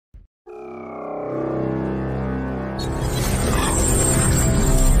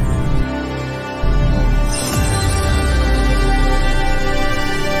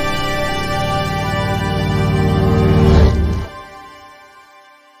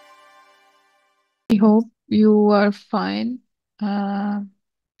I hope you are fine. Uh,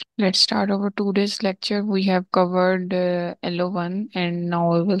 let's start our today's lecture. We have covered LO1 and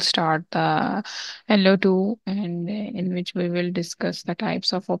now we will start the LO2 and in which we will discuss the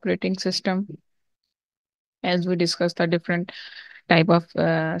types of operating system as we discuss the different type of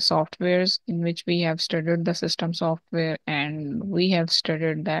softwares in which we have studied the system software and we have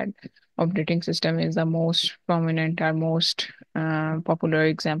studied that operating system is the most prominent or most popular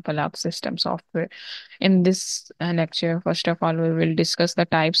example of system software. In this lecture, first of all, we will discuss the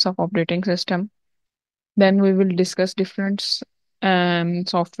types of operating system. Then we will discuss different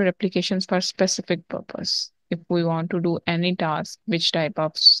software applications for specific purpose. If we want to do any task, which type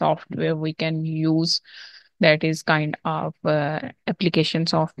of software we can use, that is kind of application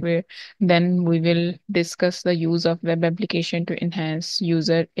software. Then we will discuss the use of web application to enhance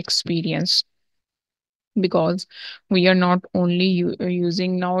user experience, because we are not only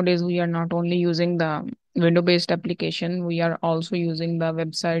using nowadays, we are not only using the window based application, we are also using the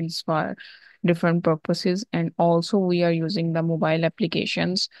websites for different purposes, and also we are using the mobile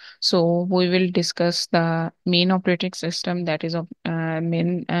applications. So we will discuss the main operating system, that is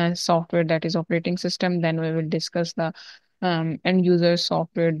main software, that is operating system. Then we will discuss the end user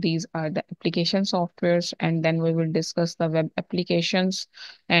software, these are the application softwares, and then we will discuss the web applications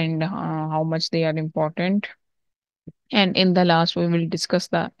and how much they are important. And in the last, we will discuss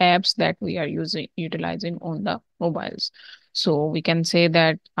the apps that we are utilizing on the mobiles. So we can say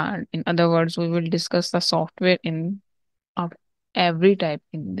that, in other words, we will discuss the software in of every type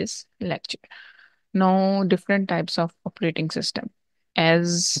in this lecture. Now, different types of operating system.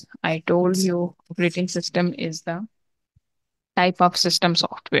 As I told you, operating system is the type of system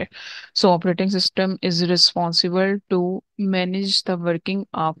software. So operating system is responsible to manage the working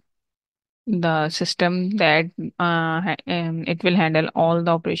of the system, that it will handle all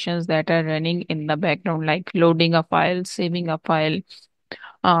the operations that are running in the background, like loading a file, saving a file,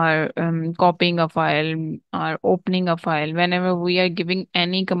 or copying a file, or opening a file. Whenever we are giving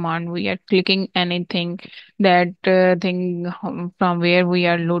any command, we are clicking anything, that thing, from where we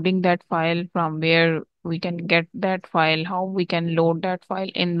are loading that file, from where we can get that file, how we can load that file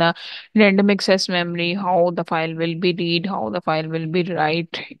in the random access memory, how the file will be read, how the file will be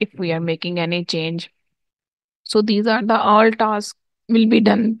write if we are making any change. So these are the all tasks will be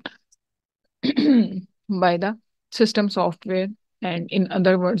done by the system software, and in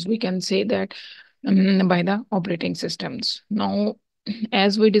other words we can say that, by the operating systems. Now,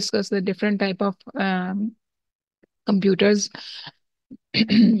 as we discuss the different type of computers,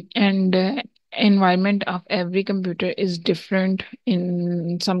 and environment of every computer is different.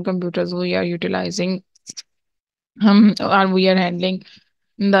 In some computers we are utilizing, or we are handling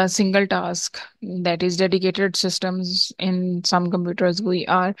the single task, that is dedicated systems. In some computers we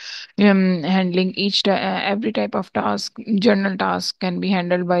are handling every type of task. Journal task can be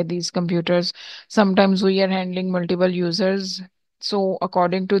handled by these computers. Sometimes we are handling multiple users, so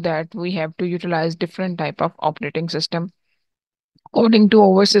according to that we have to utilize different type of operating system according to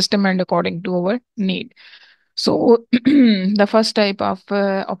our system and according to our need. So the first type of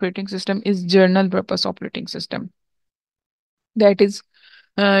operating system is general purpose operating system, that is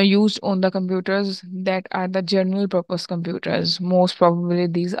used on the computers that are the general purpose computers. Most probably,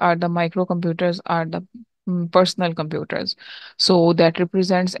 these are the microcomputers, are the personal computers. So that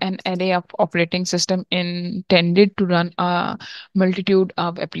represents an array of operating system intended to run a multitude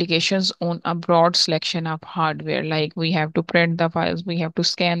of applications on a broad selection of hardware. Like we have to print the files, we have to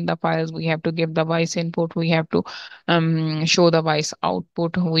scan the files, we have to give the voice input, we have to show the voice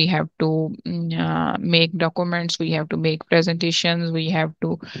output, we have to make documents, we have to make presentations, we have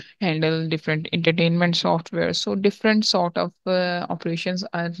to handle different entertainment software. So different sort of operations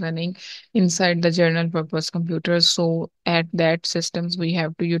are running inside the general purpose computers. So at that systems we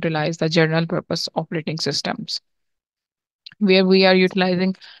have to utilize the general purpose operating systems, where we are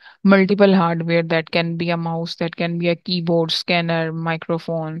utilizing multiple hardware, that can be a mouse, that can be a keyboard, scanner,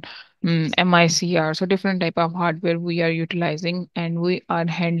 microphone, MICR. So different type of hardware we are utilizing, and we are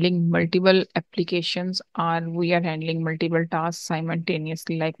handling multiple applications, or we are handling multiple tasks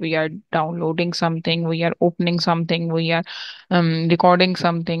simultaneously. Like we are downloading something, we are opening something, we are recording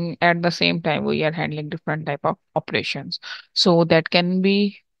something. At the same time, we are handling different type of operations. So that can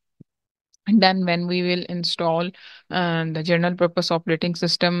be done when we will install the general purpose operating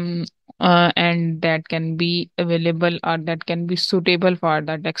system, and that can be available, or that can be suitable for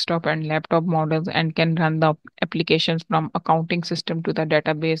the desktop and laptop models, and can run the applications from accounting system to the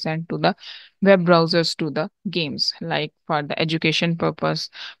database and to the web browsers to the games, like for the education purpose,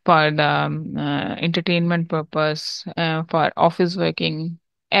 for the entertainment purpose, for office working,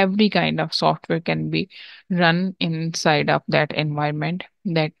 every kind of software can be run inside of that environment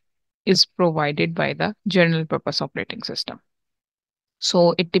that is provided by the general purpose operating system.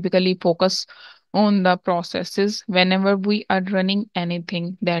 So it typically focus on the processes whenever we are running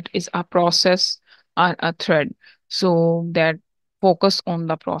anything that is a process or a thread. So that focus on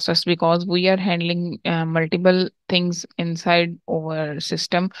the process because we are handling multiple things inside our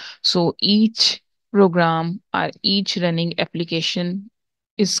system. So each program or each running application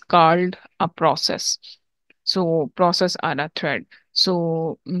is called a process. So process are a thread.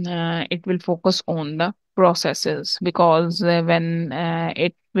 So it will focus on the processes because when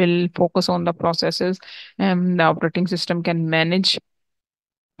it will focus on the processes, the operating system can manage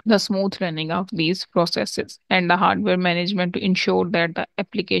the smooth running of these processes and the hardware management to ensure that the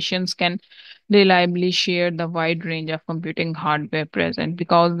applications can reliably share the wide range of computing hardware present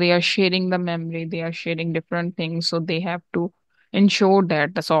because they are sharing the memory, they are sharing different things, so they have to ensure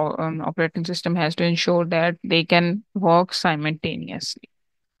that the operating system has to ensure that they can work simultaneously.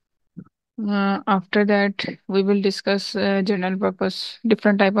 After that, we will discuss general purpose.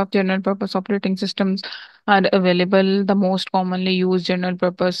 Different type of general purpose operating systems are available. The most commonly used general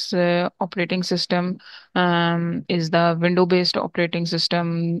purpose operating system is the window-based operating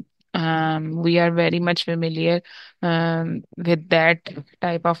system. We are very much familiar with that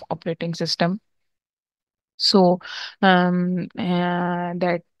type of operating system. So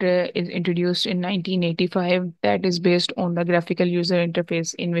that is introduced in 1985. That is based on the graphical user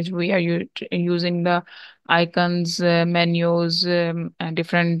interface in which we are using the icons, menus, and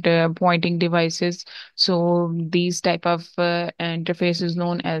different pointing devices. So these type of interface is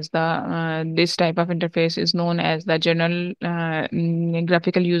known as the this type of interface is known as the general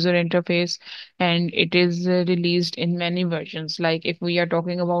graphical user interface, and it is released in many versions. Like if we are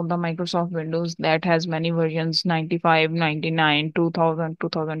talking about the Microsoft Windows, that has many versions: 95, 99, 2000,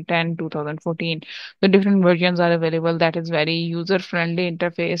 2010, 2014. The different versions are available. That is very user friendly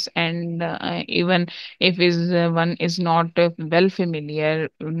interface, and even if is one is not well familiar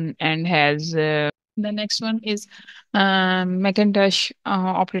and has the next one is Macintosh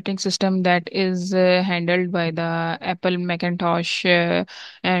operating system that is handled by the Apple Macintosh,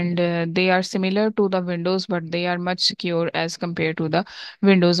 and they are similar to the Windows, but they are much secure as compared to the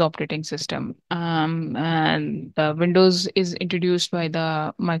Windows operating system. And the Windows is introduced by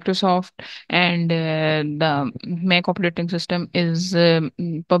the Microsoft, and the Mac operating system is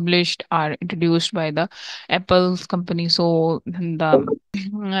published or introduced by the Apple's company. So the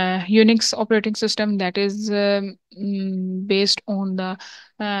Unix operating system that is based on the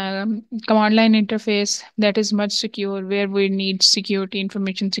command line interface that is much secure, where we need security,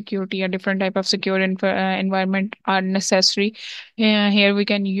 information security, a different type of secure environment are necessary. Here we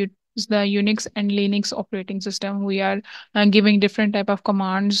can use the Unix and Linux operating system. We are giving different type of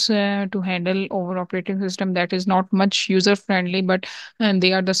commands to handle over operating system that is not much user friendly, but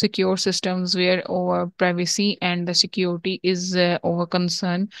they are the secure systems where our privacy and the security is over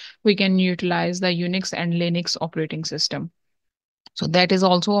concern. We can utilize the Unix and Linux operating system. So that is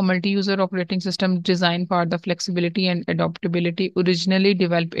also a multi-user operating system designed for the flexibility and adaptability, originally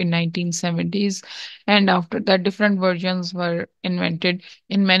developed in 1970s. And after that, different versions were invented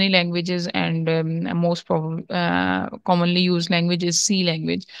in many languages, and most commonly used language is C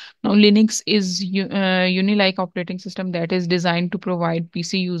language. Now, Linux is Unilike operating system that is designed to provide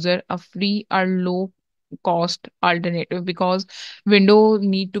PC user a free or low cost alternative because window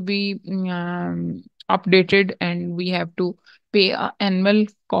need to be updated, and we have to pay a annual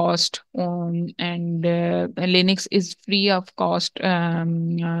cost on, and Linux is free of cost,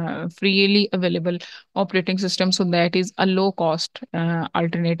 freely available operating system, so that is a low cost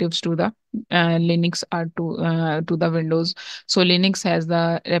alternatives to the Linux or to the Windows. So Linux has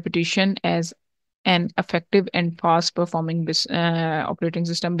the reputation as an effective and fast performing operating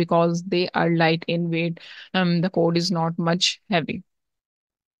system because they are light in weight. The code is not much heavy.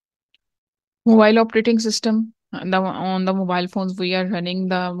 Mobile operating system. On the mobile phones, we are running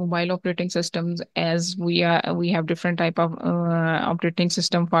the mobile operating systems as we have different type of operating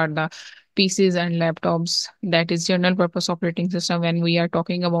system for the PCs and laptops. That is general purpose operating system. When we are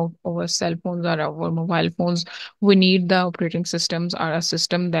talking about our cell phones or our mobile phones, we need the operating systems or a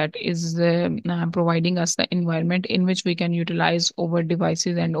system that is providing us the environment in which we can utilize over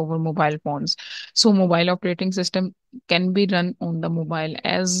devices and over mobile phones. So mobile operating system can be run on the mobile.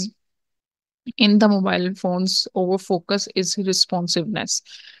 As in the mobile phones, our focus is responsiveness.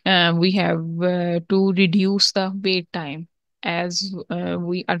 We have to reduce the wait time. as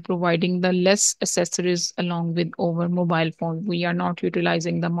we are providing the less accessories along with over mobile phone. We are not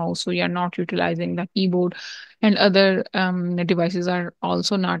utilizing the mouse, we are not utilizing the keyboard, and other devices are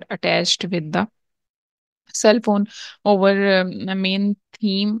also not attached with the cell phone. Our the main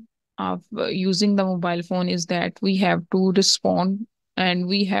theme of using the mobile phone is that we have to respond, and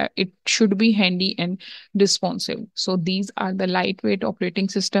we have it should be handy and responsive. So these are the lightweight operating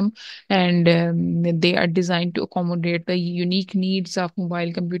system, and they are designed to accommodate the unique needs of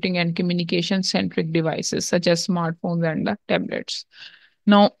mobile computing and communication centric devices such as smartphones and the tablets.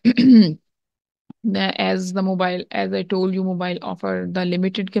 Now as the mobile, as I told you, mobile offer the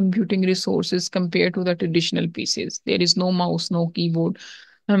limited computing resources compared to the traditional PCs. There is no mouse, no keyboard,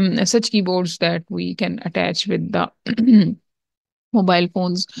 such keyboards that we can attach with the mobile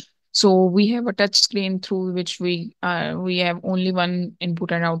phones. So we have a touch screen through which we have only one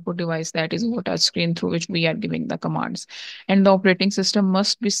input and output device, that is our touch screen through which we are giving the commands. And the operating system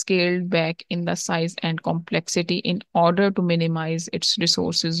must be scaled back in the size and complexity in order to minimize its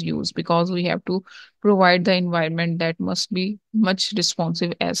resources use, because we have to provide the environment that must be much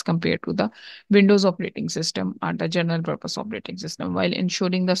responsive as compared to the Windows operating system or the general purpose operating system, while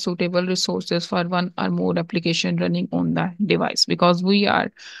ensuring the suitable resources for one or more application running on the device. Because we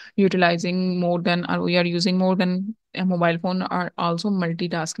are utilizing more than, or we are using more than a mobile phone, are also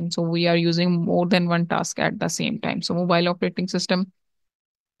multitasking. So we are using more than one task at the same time. So mobile operating system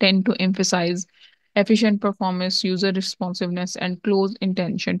tend to emphasize efficient performance, user responsiveness, and close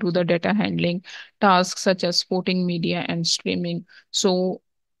attention to the data handling tasks such as sporting media and streaming. So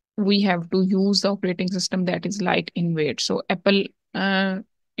we have to use the operating system that is light in weight. So Apple uh,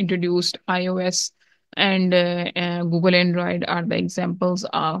 introduced iOS, and Google Android are the examples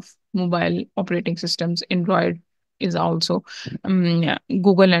of mobile operating systems. Android is also yeah,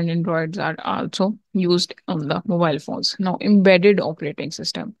 Google and Androids are also used on the mobile phones. Now, embedded operating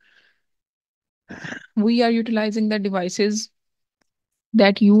system. We are utilizing the devices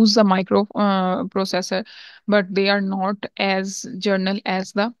that use the micro processor, but they are not as journal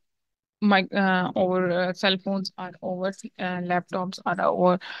as the our cell phones or our laptops or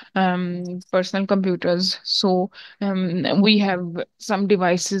our personal computers. So we have some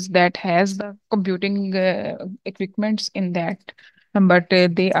devices that has the computing equipments in that, but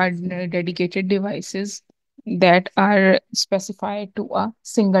they are dedicated devices that are specified to a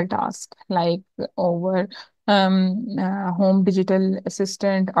single task, like our home digital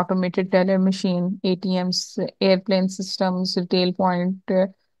assistant, automated teller machine, ATMs, airplane systems, retail point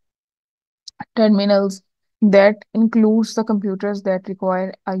terminals. That includes the computers that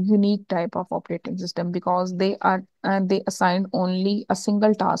require a unique type of operating system, because they assign only a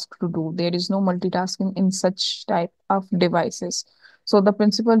single task to do. There is no multitasking in such type of devices. So the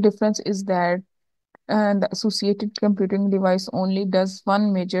principal difference is that the associated computing device only does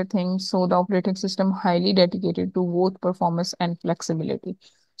one major thing, so the operating system highly dedicated to both performance and flexibility.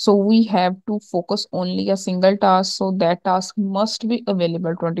 So we have to focus only a single task, so that task must be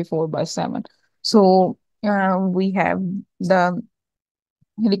available 24 by 7. So we have the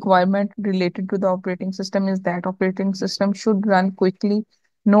requirement related to the operating system is that operating system should run quickly,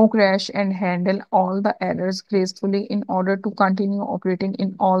 no crash, and handle all the errors gracefully in order to continue operating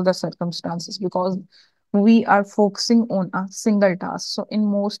in all the circumstances, because we are focusing on a single task. So in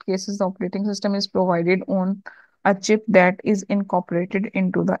most cases, the operating system is provided on a chip that is incorporated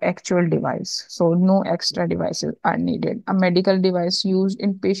into the actual device. So no extra devices are needed. A medical device used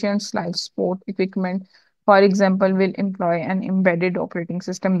in patients' life support equipment, for example, will employ an embedded operating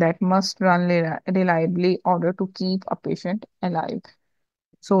system that must run reliably in order to keep a patient alive.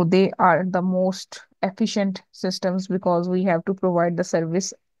 So they are the most efficient systems because we have to provide the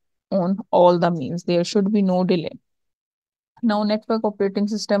service on all the means. There should be no delay. Now, network operating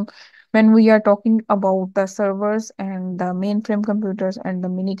system, when we are talking about the servers and the mainframe computers and the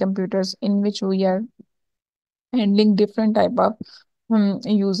mini computers in which we are handling different type of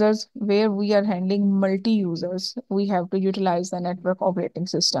users, where we are handling multi users, we have to utilize the network operating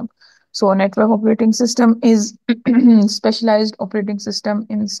system. So a network operating system is specialized operating system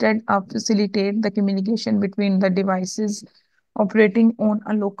instead of facilitate the communication between the devices operating on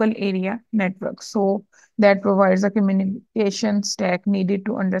a local area network. So that provides a communication stack needed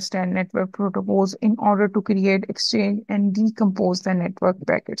to understand network protocols in order to create, exchange, and decompose the network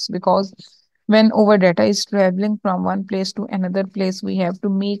packets. Because when our data is traveling from one place to another place, we have to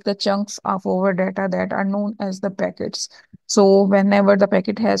make the chunks of our data that are known as the packets. So whenever the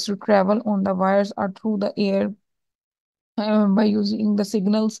packet has to travel on the wires or through the air by using the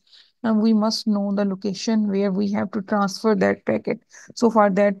signals, and we must know the location where we have to transfer that packet. So for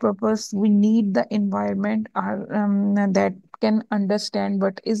that purpose, we need the environment that can understand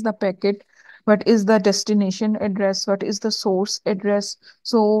what is the packet, what is the destination address, what is the source address.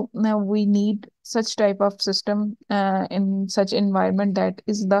 So now we need such type of system in such environment, that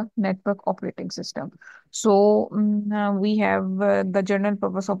is the network operating system. So we have the general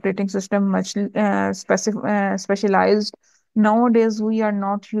purpose operating system, much specialized. Nowadays, we are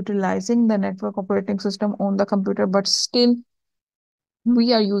not utilizing the network operating system on the computer, but still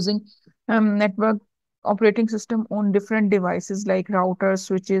we are using network operating system on different devices like routers,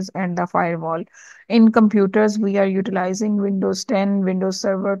 switches, and the firewall. In computers, we are utilizing Windows 10, Windows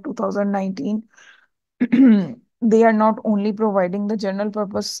Server 2019. They are not only providing the general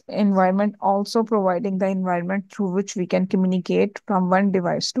purpose environment, also providing the environment through which we can communicate from one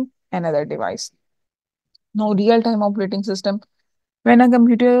device to another device. Now, real-time operating system, when a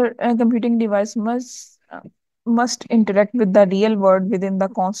computing device must interact with the real world within the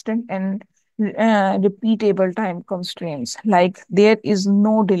constant and repeatable time constraints. Like there is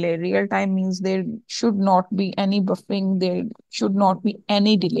no delay. Real time means there should not be any buffering. There should not be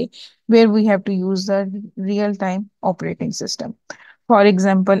any delay, where we have to use the real time operating system. For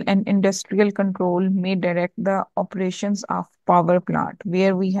example, an industrial control may direct the operations of power plant,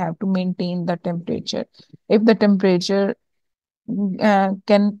 where we have to maintain the temperature. If the temperature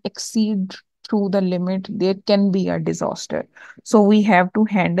can exceed through the limit, there can be a disaster. So we have to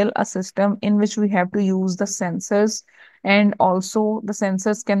handle a system in which we have to use the sensors, and also the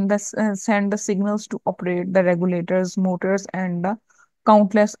sensors can send the signals to operate the regulators, motors, and the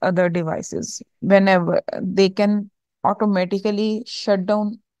countless other devices. Whenever they can automatically shut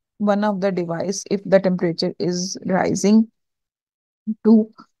down one of the device if the temperature is rising to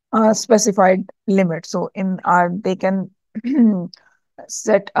a specified limit. So in our they can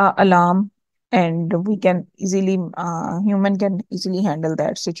set a alarm, and we can easily human can easily handle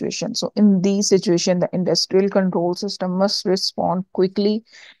that situation. So in these situation, the industrial control system must respond quickly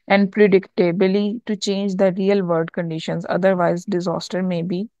and predictably to change the real world conditions, otherwise disaster may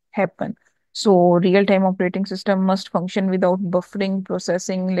be happen. So real time operating system must function without buffering,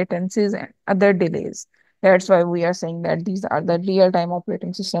 processing, latencies, and other delays. That's why we are saying that these are the real time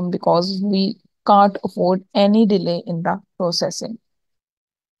operating system, because we can't afford any delay in the processing.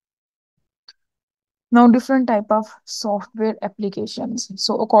 Now, different type of software applications.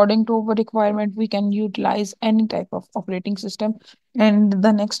 So according to our requirement, we can utilize any type of operating system. And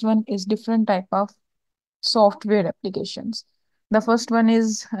the next one is different type of software applications. The first one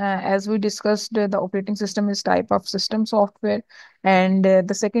is, as we discussed, the operating system is type of system software, and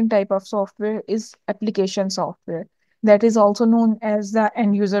the second type of software is application software. That is also known as the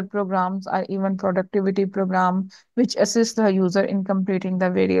end user programs or even productivity program, which assist the user in completing the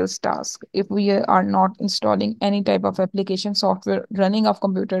various tasks. If we are not installing any type of application software, running of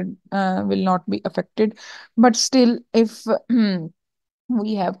computer will not be affected. But still, if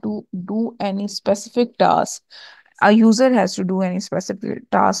we have to do any specific task, a user has to do any specific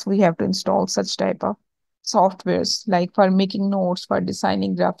task, we have to install such type of softwares, like for making notes, for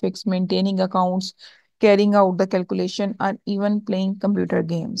designing graphics, maintaining accounts, carrying out the calculation, or even playing computer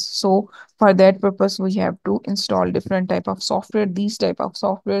games. So for that purpose, we have to install different type of software. These type of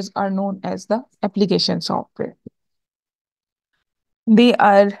softwares are known as the application software. They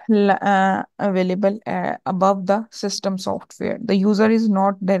are available above the system software. The user is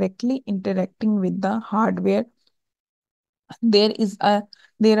not directly interacting with the hardware. there is a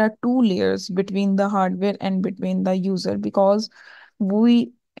there are two layers between the hardware and between the user, because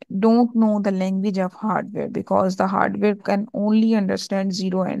we don't know the language of hardware, because the hardware can only understand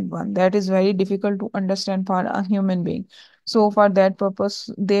 0 and 1. That is very difficult to understand for a human being. So for that purpose,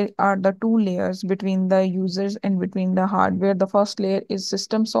 there are the two layers between the users and between the hardware. The first layer is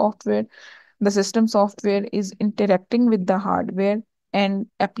system software. The system software is interacting with the hardware, and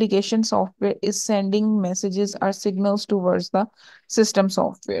application software is sending messages or signals towards the system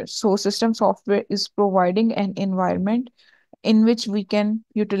software. So system software is providing an environment in which we can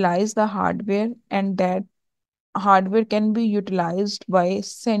utilize the hardware, and that hardware can be utilized by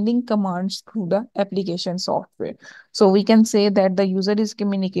sending commands through the application software. So we can say that the user is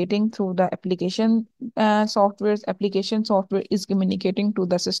communicating through the application software is communicating to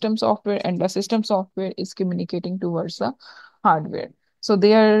the system software, and the system software is communicating towards the hardware. So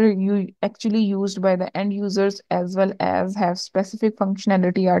they are actually used by the end users, as well as have specific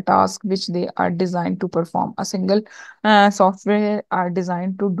functionality or task which they are designed to perform. A single software are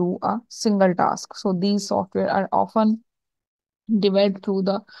designed to do a single task. So these software are often developed through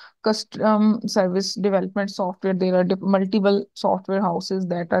the custom service development software. There are multiple software houses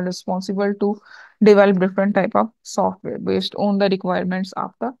that are responsible to develop different type of software based on the requirements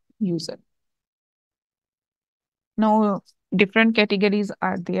of the user. Now, different categories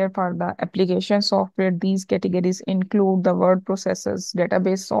are there for the application software. These categories include the word processors,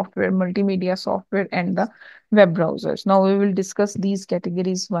 database software, multimedia software, and the web browsers. Now, we will discuss these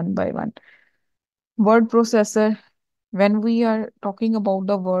categories one by one. Word processor, when we are talking about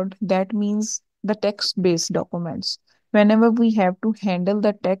the word, that means the text-based documents. Whenever we have to handle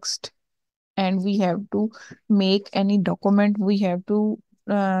the text and we have to make any document, we have to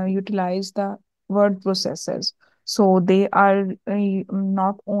utilize the word processors. So they are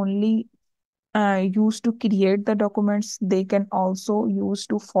not only used to create the documents, they can also use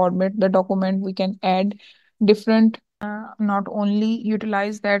to format the document. We can add different, not only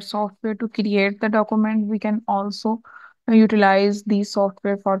utilize that software to create the document, we can also utilize the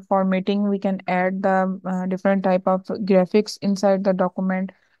software for formatting. We can add the different type of graphics inside the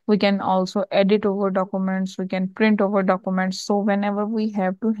document. We can also edit over documents. We can print over documents. So whenever we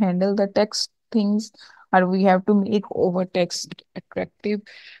have to handle the text things, or we have to make over text attractive,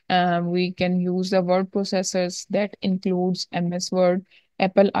 we can use the word processors that includes MS Word,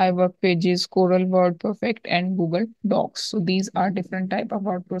 Apple iWork Pages, Corel Word Perfect, and Google Docs. So these are different type of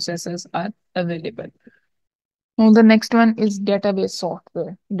word processors are available. Now the next one is database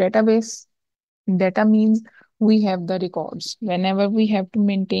software. Database data means we have the records. Whenever we have to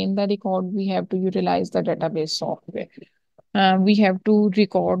maintain the record, we have to utilize the database software. We have to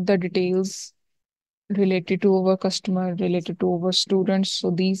record the details related to our customer, related to our students.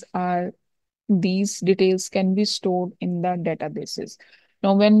 So these details can be stored in the databases.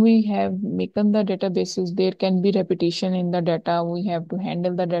 Now, when we have making the databases, there can be repetition in the data. We have to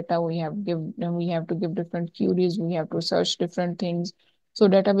handle the data. We have to give different queries. We have to search different things. So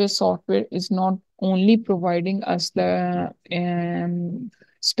database software is not only providing us the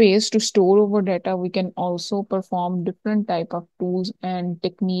space to store our data. We can also perform different type of tools and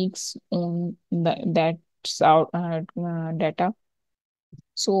techniques on that data.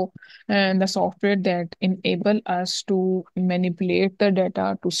 So, and the software that enable us to manipulate the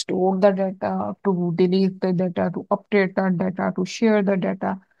data, to store the data, to delete the data, to update the data, to share the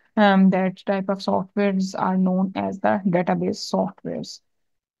data, that type of softwares are known as the database softwares.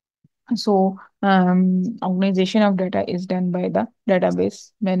 So, organization of data is done by the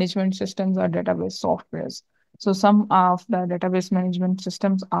database management systems or database softwares. So, some of the database management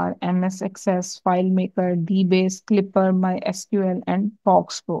systems are MS Access, FileMaker, DBase, Clipper, MySQL, and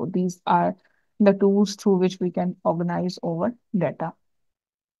FoxPro. These are the tools through which we can organize our data.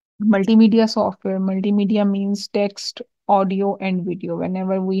 Multimedia software. Multimedia means text, audio, and video.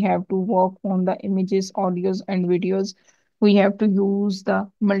 Whenever we have to work on the images, audios, and videos, we have to use the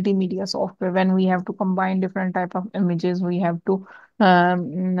multimedia software. When we have to combine different type of images, we have to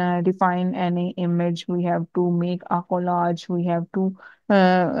define any image. We have to make a collage. We have to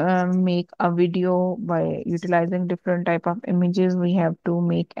make a video by utilizing different type of images. We have to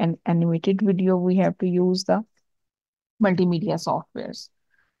make an animated video. We have to use the multimedia softwares.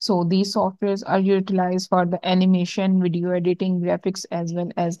 So these softwares are utilized for the animation, video editing, graphics, as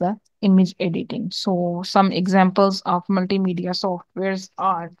well as the image editing. So some examples of multimedia softwares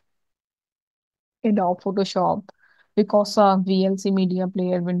are Adobe Photoshop, Picasa, VLC Media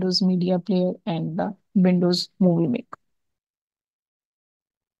Player, Windows Media Player, and the Windows Movie Maker.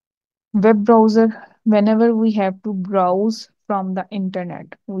 Web browser, whenever we have to browse from the internet,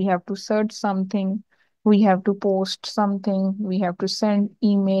 we have to search something, we have to post something, we have to send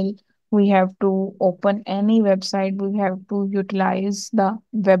email, we have to open any website, we have to utilize the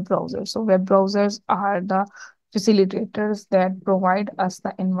web browser. So web browsers are the facilitators that provide us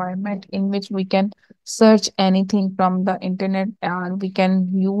the environment in which we can search anything from the internet, and we can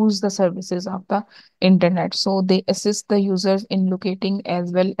use the services of the internet. So they assist the users in locating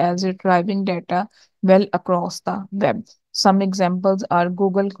as well as retrieving data well across the web. Some examples are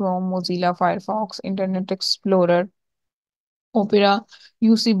Google Chrome, Mozilla Firefox, Internet Explorer, Opera,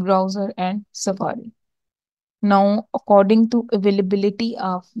 UC Browser, and Safari. Now, according to availability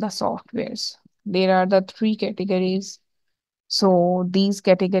of the softwares, there are the three categories. So these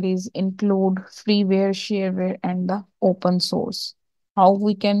categories include freeware, shareware, and the open source. How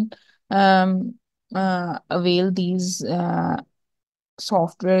we can um, avail these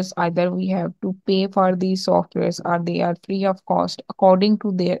softwares? Either we have to pay for these softwares or they are free of cost according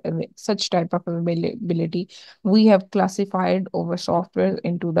to their such type of availability. We have classified our software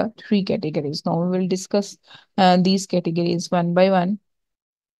into the three categories. Now we will discuss these categories one by one.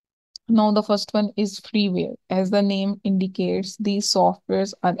 Now, the first one is freeware. As the name indicates, these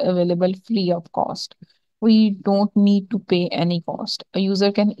softwares are available free of cost. We don't need to pay any cost. A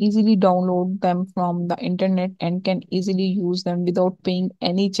user can easily download them from the internet and can easily use them without paying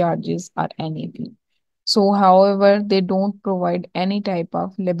any charges or any fee. So, however, they don't provide any type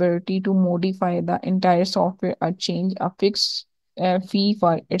of liberty to modify the entire software or change a fixed fee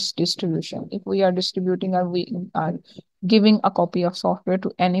for its distribution. If we are distributing or we are giving a copy of software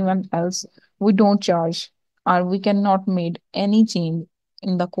to anyone else, we don't charge or we cannot make any change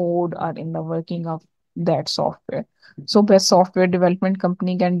in the code or in the working of that software. So best software development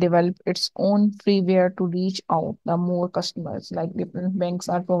company can develop its own freeware to reach out the more customers. Like different banks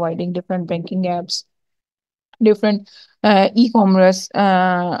are providing different banking apps, different e-commerce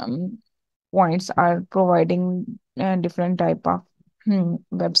points are providing different type of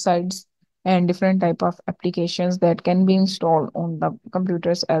websites and different type of applications that can be installed on the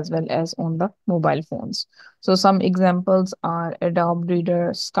computers as well as on the mobile phones. So some examples are Adobe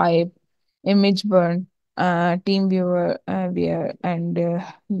Reader, Skype, ImageBurn, TeamViewer, and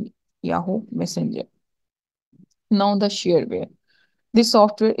Yahoo Messenger. Now the shareware. This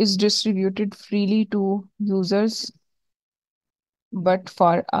software is distributed freely to users, but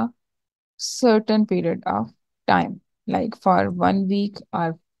for a certain period of time, like for 1 week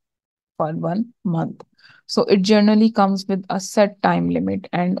or for 1 month. So it generally comes with a set time limit,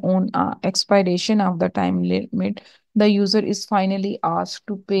 and on expiration of the time limit, the user is finally asked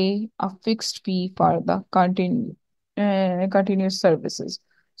to pay a fixed fee for the continuous services.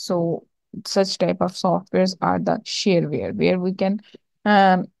 So such type of softwares are the shareware, where we can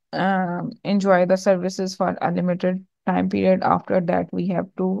enjoy the services for a limited time period. After that, we have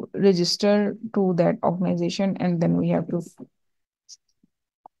to register to that organization and then we have to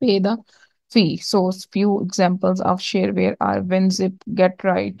pay the fee. So few examples of shareware are WinZip,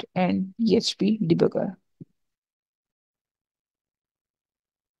 GetRight, and PHP Debugger.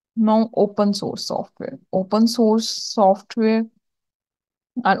 Now, open source software. Open source software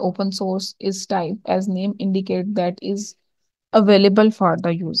or open source is type as name indicate that is available for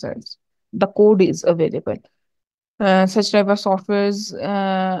the users. The code is available. Such type of softwares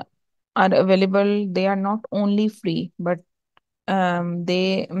are available. They are not only free, but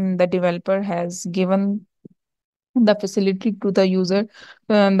the developer has given the facility to the user,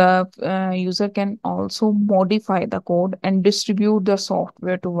 and the user can also modify the code and distribute the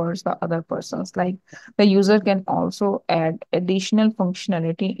software towards the other persons. Like the user can also add additional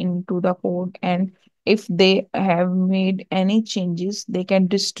functionality into the code, and if they have made any changes, they can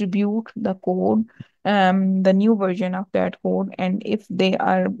distribute the code, the new version of that code. And if they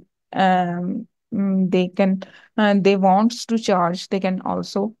are they can they wants to charge, they can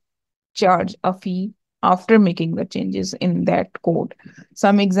also charge a fee after making the changes in that code.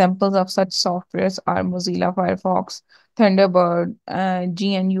 Some examples of such softwares are Mozilla Firefox, Thunderbird,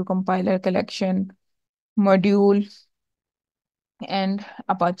 GNU Compiler Collection, Module, and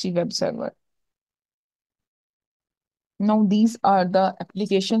Apache Web Server. Now, these are the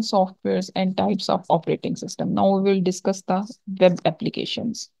application softwares and types of operating system. Now, we will discuss the web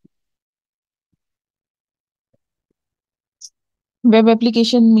applications. Web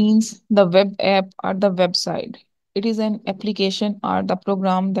application means the web app or the website. It is an application or the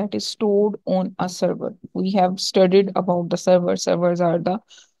program that is stored on a server. We have studied about the server. Servers are the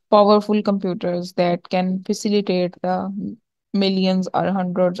powerful computers that can facilitate the millions or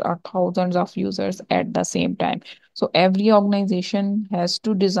hundreds or thousands of users at the same time. So every organization has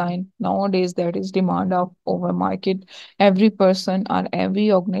to design. Nowadays, that is demand of over market. Every person or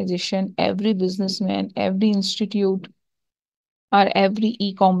every organization, every businessman, every institute or every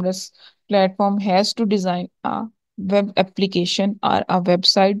e-commerce platform has to design a web application or a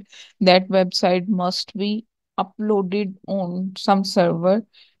website. That website must be uploaded on some server,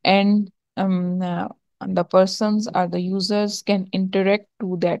 and the persons or the users can interact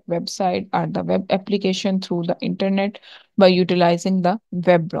to that website or the web application through the internet by utilizing the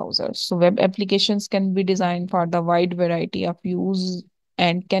web browser. So web applications can be designed for the wide variety of use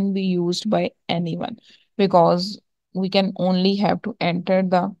and can be used by anyone, because we can only have to enter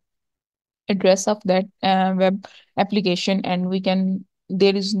the address of that web application, and we can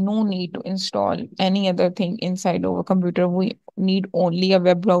there is no need to install any other thing inside our computer. We need only a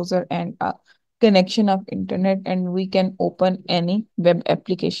web browser and a connection of internet, and we can open any web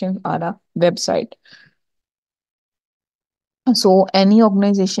application or a website. So any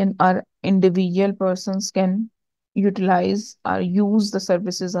organization or individual persons can utilize or use the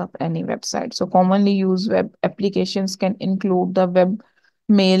services of any website. So commonly used web applications can include the web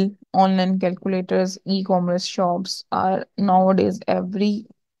mail, online calculators, e-commerce shops, are nowadays every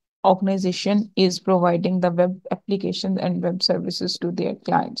organization is providing the web applications and web services to their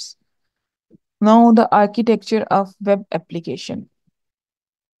clients. Now, the architecture of web application.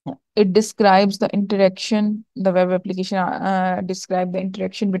 It describes the interaction, the web application describe the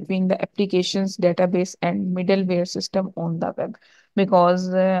interaction between the applications, database, and middleware system on the web. Because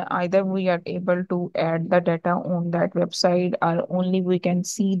either we are able to add the data on that website, or only we can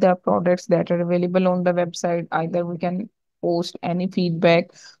see the products that are available on the website, either we can post any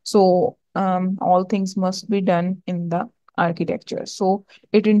feedback. So all things must be done in the architecture. So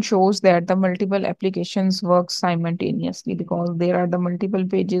it ensures that the multiple applications work simultaneously, because there are the multiple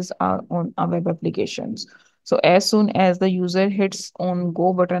pages on our web applications. So as soon as the user hits on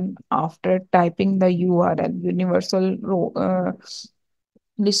go button after typing the URL, universal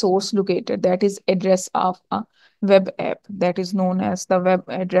resource locator, that is address of a web app, that is known as the web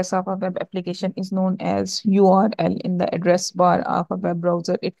address of a web application is known as URL in the address bar of a web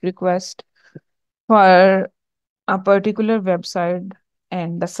browser. It requests for a particular website,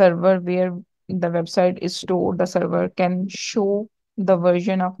 and the server where the website is stored, the server can show the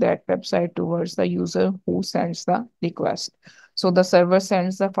version of that website towards the user who sends the request. So the server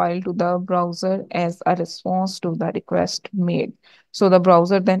sends the file to the browser as a response to the request made. So the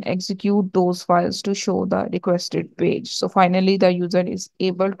browser then execute those files to show the requested page. So finally, the user is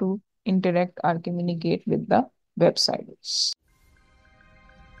able to interact or communicate with the website.